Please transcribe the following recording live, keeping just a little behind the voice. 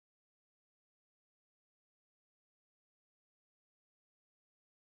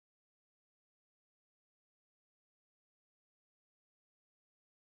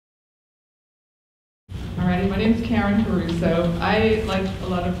My name is Karen Caruso. I, like a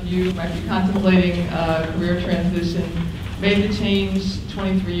lot of you, might be contemplating a career transition. Made the change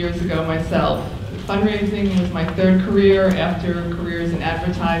 23 years ago myself. Fundraising was my third career after careers in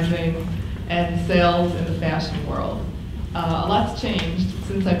advertising and sales in the fashion world. A lot's changed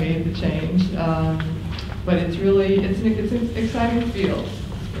since I made the change, but it's an exciting field.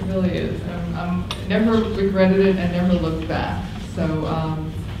 It really is. I'm never regretted it and never looked back.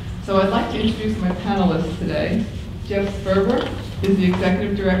 So I'd like to introduce my panelists today. Jeff Sperber is the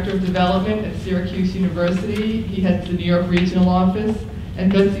Executive Director of Development at Syracuse University. He heads the New York Regional Office.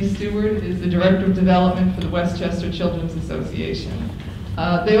 And Betsy Steward is the Director of Development for the Westchester Children's Association.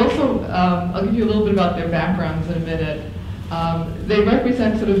 They also, I'll give you a little bit about their backgrounds in a minute. They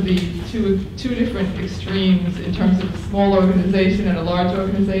represent sort of the two different extremes in terms of a small organization and a large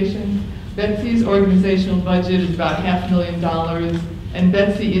organization. Betsy's organizational budget is about $500,000, and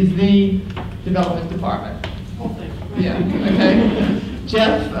Betsy is the development department. Yeah, okay.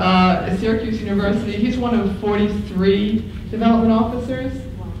 Jeff at Syracuse University, he's one of 43 development officers,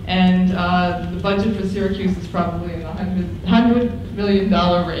 and the budget for Syracuse is probably in the $100 million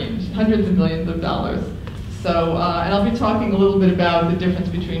range, hundreds of millions of dollars. So, and I'll be talking a little bit about the difference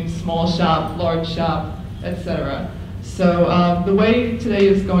between small shop, large shop, etc. So the way today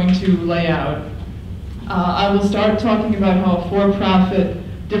is going to lay out, I will start talking about how a for-profit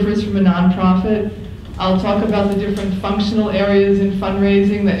differs from a nonprofit. I'll talk about the different functional areas in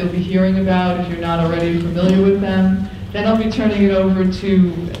fundraising that you'll be hearing about if you're not already familiar with them. Then I'll be turning it over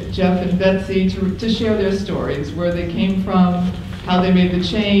to Jeff and Betsy to share their stories, where they came from, how they made the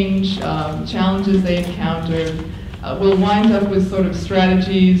change, challenges they encountered. We'll wind up with sort of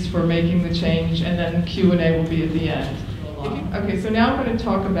strategies for making the change, and then Q&A will be at the end. Okay, so now I'm going to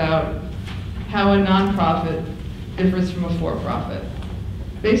talk about how a nonprofit differs from a for-profit.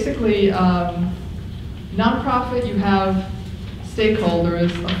 Basically, nonprofit, you have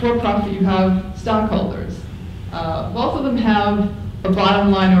stakeholders. A for-profit, you have stockholders. Both of them have a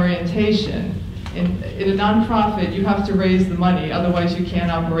bottom line orientation. In a nonprofit, you have to raise the money, otherwise you can't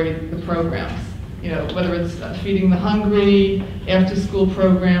operate the programs. You know, whether it's feeding the hungry, after-school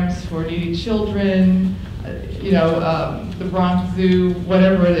programs for needy children, the Bronx Zoo,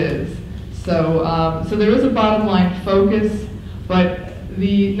 whatever it is. So there is a bottom line focus, but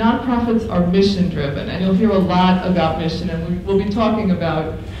the nonprofits are mission-driven, and you'll hear a lot about mission, and we'll be talking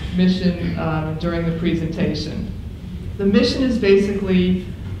about mission during the presentation. The mission is basically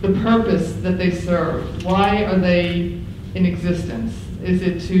the purpose that they serve. Why are they in existence?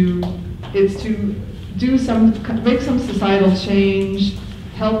 It's to make some societal change,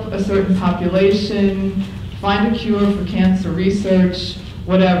 help a certain population, find a cure for cancer research,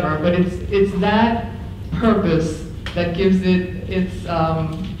 whatever. But it's that purpose that gives it its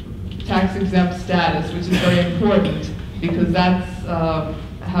tax-exempt status, which is very important, because that's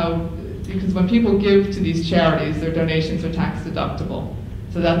because when people give to these charities, their donations are tax deductible.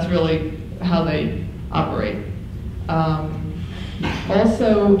 So that's really how they operate.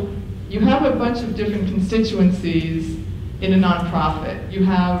 Also, you have a bunch of different constituencies in a nonprofit. You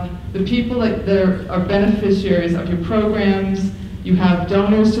have the people that are beneficiaries of your programs, you have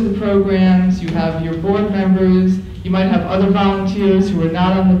donors to the programs, you have your board members, you might have other volunteers who are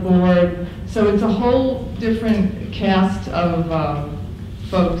not on the board. So it's a whole different cast of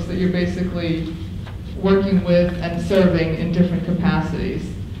folks that you're basically working with and serving in different capacities.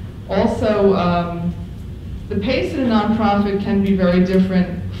 Also, the pace in a nonprofit can be very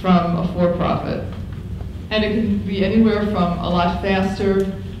different from a for-profit. And it can be anywhere from a lot faster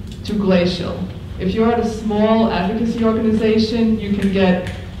to glacial. If you're at a small advocacy organization, you can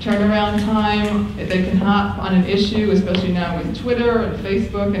get turnaround time. They can hop on an issue, especially now with Twitter and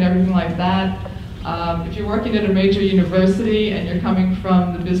Facebook and everything like that. If you're working at a major university and you're coming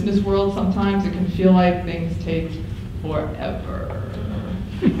from the business world, sometimes it can feel like things take forever.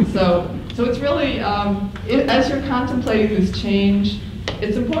 So it's really, as you're contemplating this change,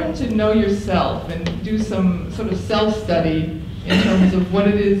 it's important to know yourself and do some sort of self-study in terms of what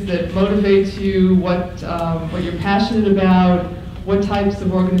it is that motivates you, what you're passionate about, what types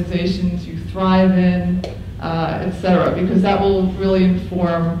of organizations you thrive in, etc., because that will really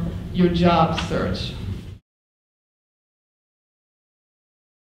inform your job search.